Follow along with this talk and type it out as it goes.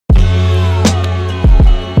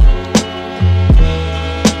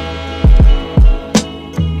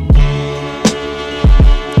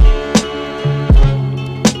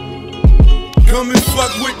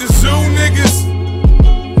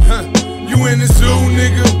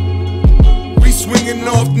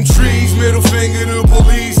middle finger to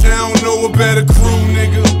police. I don't know a better crew,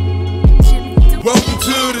 nigga. Welcome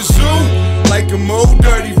to the zoo, like I'm old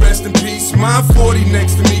dirty, rest in peace. My 40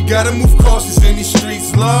 next to me, gotta move cautious in these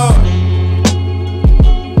streets, Lord.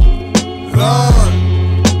 Lord,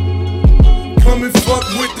 come and fuck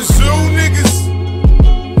with the zoo, niggas.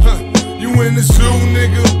 You in the zoo,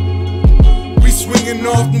 nigga. We swinging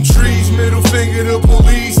off them trees, middle finger to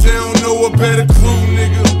police. I don't know a better crew,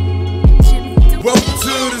 nigga. Welcome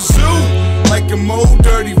to the zoo, like I'm old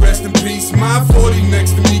dirty, rest in peace. My 40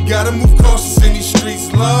 next to me, gotta move cautious in these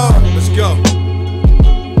streets, Lord. Let's go.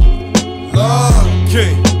 Lord,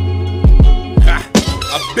 King.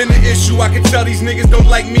 I've been an issue, I can tell these niggas don't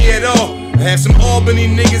like me at all. I have some Albany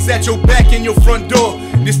niggas at your back and your front door.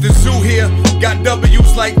 This the zoo here, got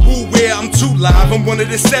W's like woo where I'm too live. I'm one of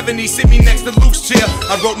the 70s, sit me next to Luke's chair.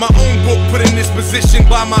 I wrote my own book, put in this position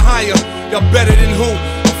by my hire. Y'all better than who?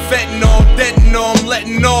 Fentanyl, detonol, I'm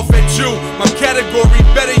letting off at you. My category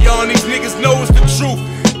better, y'all, and these niggas know it's the truth.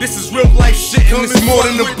 This is real life shit, and it's more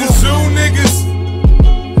than the booth. Zoo niggas,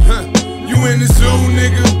 you in the zoo,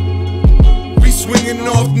 nigga. We swinging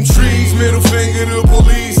off them trees, middle finger to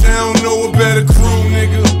police. I don't know a better crew,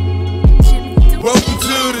 nigga. Welcome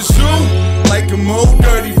to the zoo, like I'm old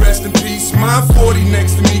dirty, rest in peace. My 40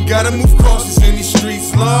 next to me, gotta move cautious in these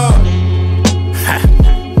streets, Lord.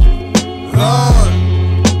 Lord.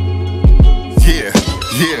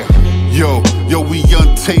 Yo, we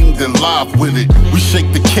untamed and live with it. We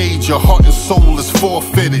shake the cage, your heart and soul is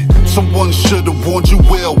forfeited. Someone should've warned you,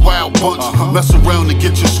 well, wild bunch. Mess around and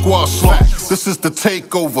get your squad slumped. This is the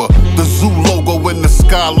takeover, the zoo logo in the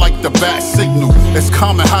sky like the bat signal. It's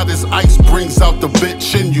common how this ice brings out the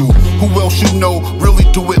bitch in you. Who else you know really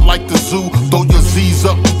do it like the zoo? Throw your Z's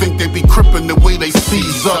up, you think they be crippin' the way they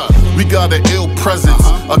seize up. We got an ill presence,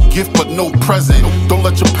 a gift but no present. Don't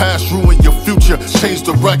let your past ruin your future, change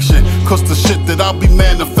direction. Cause the shit that I'll be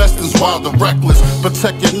manifesting's wild and reckless.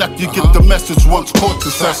 Protect your neck, you get the message once caught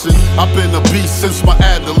to session. I've been a beast since my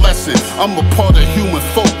adolescence. I'm a part of human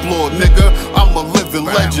folklore, nigga. I'm a living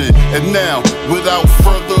legend. And now, without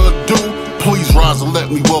further ado, please rise and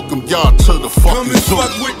let me welcome y'all to the fucking zoo. Come and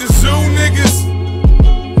fuck with the zoo, niggas.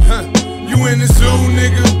 You in the zoo,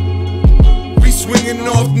 nigga. We swinging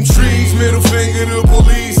off them trees, middle finger to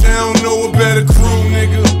police. I don't know a better crew,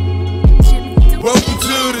 nigga. Welcome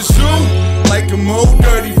to the zoo, like I'm old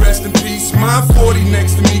dirty, rest in peace. My 40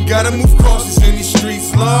 next to me, gotta move cautious in these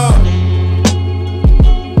streets, Lord.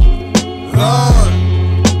 Lord.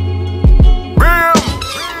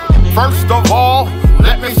 First of all,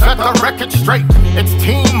 let me set the record straight. It's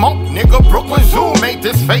Team Monk, nigga, Brooklyn Zoo made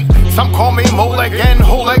this fate. Some call me Mulligan,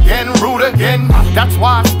 hooligan, rude again. That's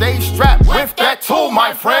why I stay strapped with that tool,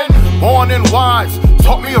 my friend. Born and wise,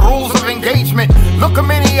 taught me rules of engagement. Look him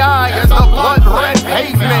in the eye as the blood red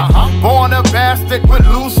pavement. Born a bastard with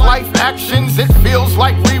loose life actions. It feels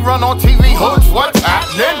like we run on TV hoods, what's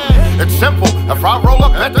happening? It's simple, if I roll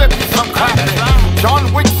up, let there be some clapping.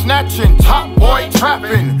 John Wick snatching, top boy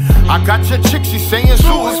trapping. I got your chick, she saying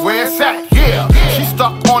zoo is where it's at, yeah. She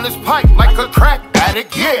stuck on this pipe like a crack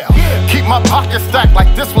addict, yeah. Keep my pockets stacked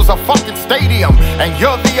like this was a fucking stadium. And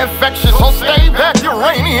you're the infection, so stay back,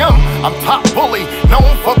 uranium. I'm top bully,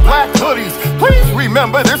 known for black hoodies. Please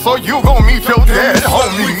remember this or you gon' meet your dead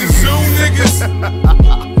homies. With the zoo niggas.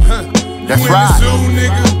 That's you right. In the zoo,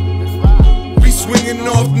 nigga. We swinging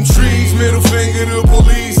off them trees, middle finger to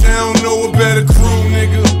police. I don't know a better crew,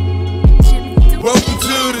 nigga. Welcome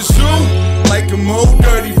to the zoo, like I'm old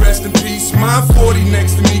dirty, rest in peace. My 40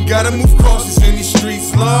 next to me, gotta move cautious in these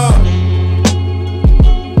streets, Lord.